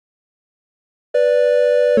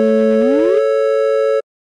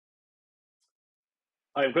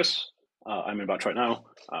Hi, I'm Chris. I'm in batch right now.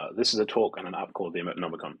 This is a talk on an app called the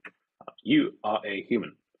Emotinomicon. You are a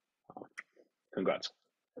human. Congrats.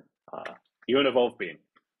 You're an evolved being.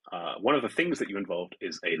 One of the things that you involved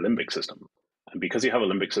is a limbic system. And because you have a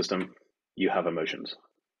limbic system, you have emotions.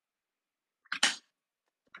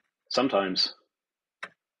 Sometimes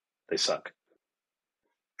they suck.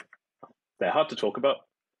 They're hard to talk about.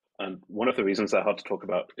 And one of the reasons they're hard to talk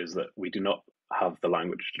about is that we do not have the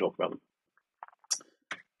language to talk about them.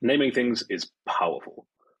 Naming things is powerful.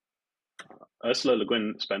 Ursula Le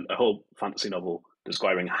Guin spent a whole fantasy novel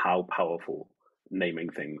describing how powerful naming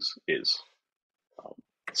things is.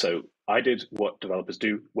 So I did what developers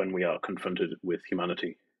do when we are confronted with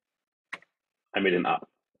humanity. I made an app,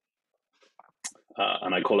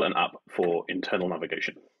 and I call it an app for internal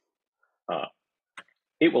navigation.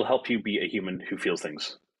 It will help you be a human who feels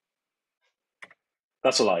things.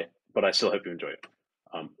 That's a lie, but I still hope you enjoy it.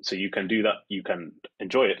 So you can do that. You can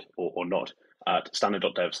enjoy it or not at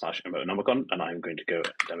standard.dev/Emotinomicon, and I'm going to go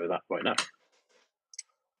demo that right now.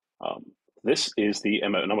 This is the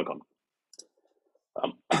Emotinomicon.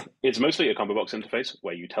 It's mostly a combo box interface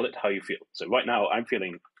where you tell it how you feel. So right now, I'm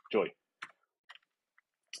feeling joy.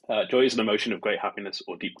 Joy is an emotion of great happiness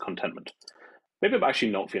or deep contentment. Maybe I'm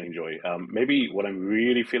actually not feeling joy. Maybe what I'm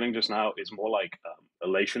really feeling just now is more like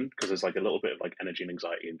elation, because there's like a little bit of like energy and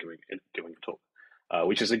anxiety in giving a talk,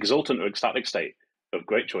 which is an exultant or ecstatic state of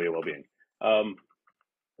great joy or well-being.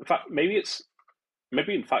 In fact, maybe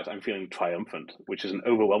in fact I'm feeling triumphant, which is an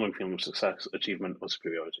overwhelming feeling of success, achievement, or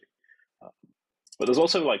superiority. But there's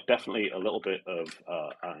also like definitely a little bit of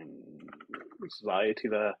anxiety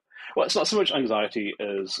there. Well, it's not so much anxiety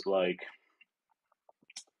as like,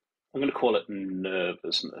 I'm going to call it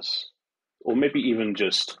nervousness, or maybe even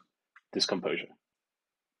just discomposure.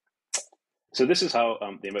 So this is how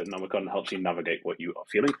the Emotinomicon helps you navigate what you are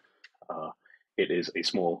feeling. It is a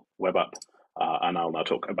small web app, and I'll now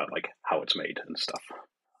talk about like how it's made and stuff.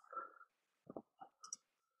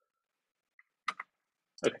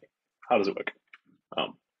 Okay, how does it work?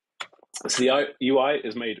 So the UI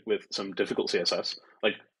is made with some difficult CSS.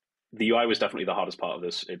 Like the UI was definitely the hardest part of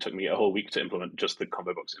this. It took me a whole week to implement just the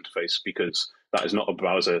combo box interface because that is not a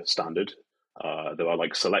browser standard. There are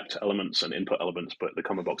like select elements and input elements, but the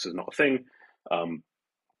combo box is not a thing.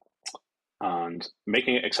 And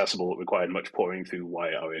making it accessible required much poring through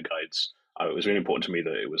wide area guides. It was really important to me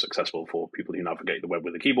that it was accessible for people who navigate the web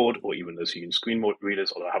with a keyboard, or even those who use screen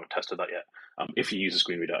readers, although I haven't tested that yet. If you use a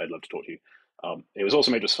screen reader, I'd love to talk to you. It was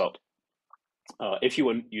also made with Svelte. If you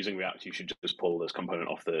weren't using React, you should just pull this component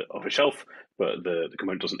off a shelf, but the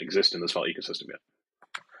component doesn't exist in the Svelte ecosystem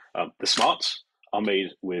yet. The smarts are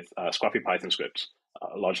made with scrappy Python scripts,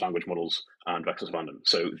 large language models, and vectors abandon.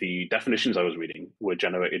 So the definitions I was reading were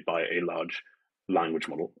generated by a large language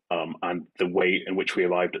model, and the way in which we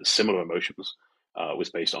arrived at similar emotions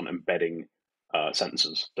was based on embedding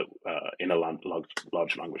sentences that in a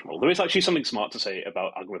large language model. There is actually something smart to say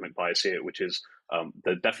about algorithmic bias here, which is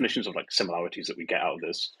the definitions of like similarities that we get out of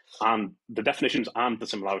this, and the definitions and the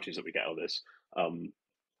similarities that we get out of this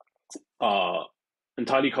are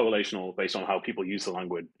entirely correlational based on how people use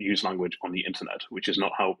language on the internet, which is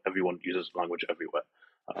not how everyone uses language everywhere.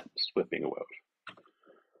 It's worth being aware of.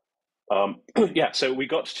 Yeah, so we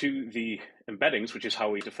got to the embeddings, which is how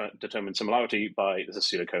we determine similarity by, this is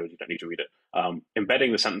pseudocode, you don't need to read it,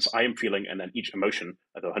 embedding the sentence I am feeling, and then each emotion,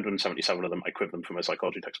 there are 177 of them, I cribbed them from a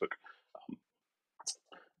psychology textbook.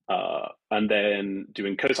 And then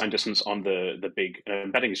doing cosine distance on the big,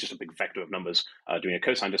 embedding is just a big vector of numbers, doing a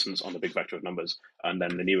cosine distance on the big vector of numbers, and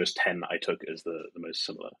then the nearest 10 I took as the most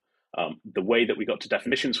similar. The way that we got to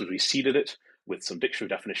definitions was we seeded it with some dictionary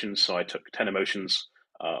definitions, so I took 10 emotions,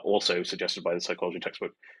 also suggested by the psychology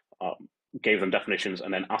textbook, gave them definitions,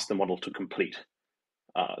 and then asked the model to complete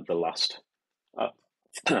the last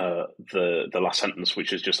the last sentence,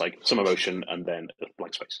 which is just like some emotion and then a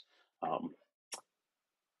blank space.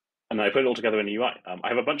 And then I put it all together in a UI. I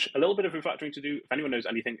have a little bit of refactoring to do. If anyone knows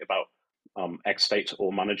anything about X state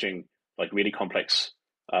or managing like really complex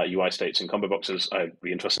UI states in combo boxes, I'd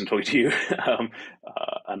be interested in talking to you.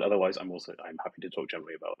 And otherwise, I'm happy to talk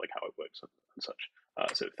generally about like how it works and such.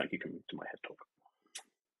 So thank you for coming to my head talk.